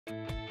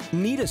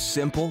Need a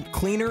simple,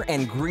 cleaner,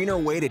 and greener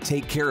way to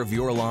take care of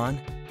your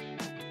lawn?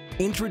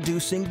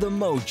 Introducing the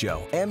Mow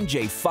Joe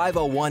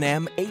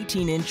MJ501M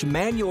 18-inch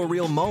manual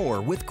reel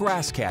mower with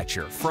grass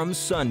catcher from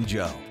Sun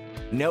Joe.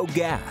 No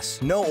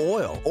gas, no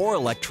oil or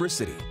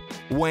electricity.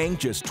 Weighing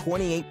just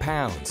 28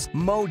 pounds,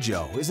 Mow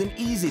Joe is an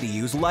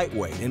easy-to-use,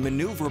 lightweight, and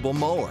maneuverable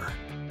mower.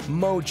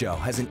 Mow Joe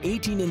has an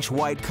 18-inch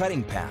wide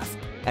cutting path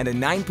and a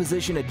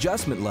 9-position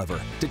adjustment lever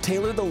to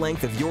tailor the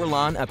length of your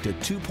lawn up to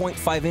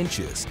 2.5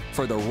 inches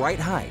for the right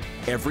height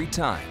every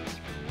time.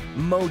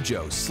 Mow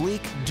Joe's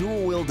sleek,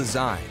 dual-wheel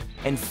design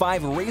and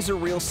 5 razor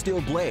reel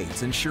steel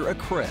blades ensure a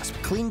crisp,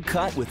 clean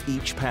cut with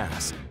each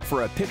pass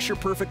for a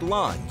picture-perfect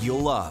lawn you'll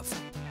love.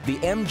 The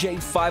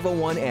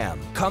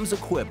MJ501M comes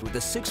equipped with a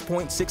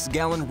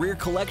 6.6-gallon rear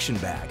collection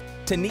bag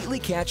to neatly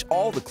catch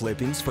all the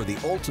clippings for the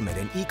ultimate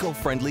and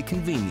eco-friendly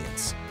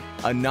convenience.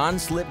 A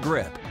non-slip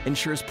grip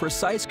ensures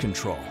precise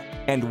control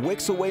and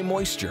wicks away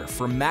moisture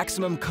for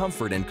maximum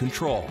comfort and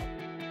control.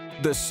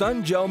 The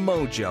Sun Joe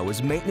Mow Joe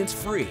is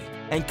maintenance-free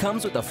and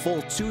comes with a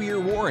full 2-year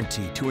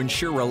warranty to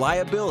ensure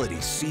reliability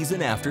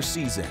season after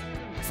season.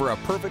 For a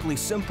perfectly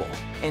simple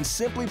and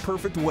simply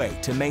perfect way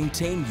to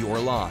maintain your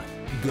lawn,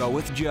 go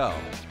with Joe.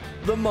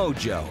 The Mow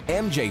Joe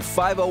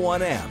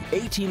MJ501M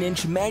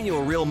 18-inch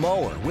manual reel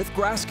mower with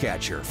grass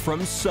catcher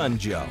from Sun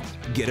Joe.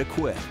 Get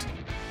equipped.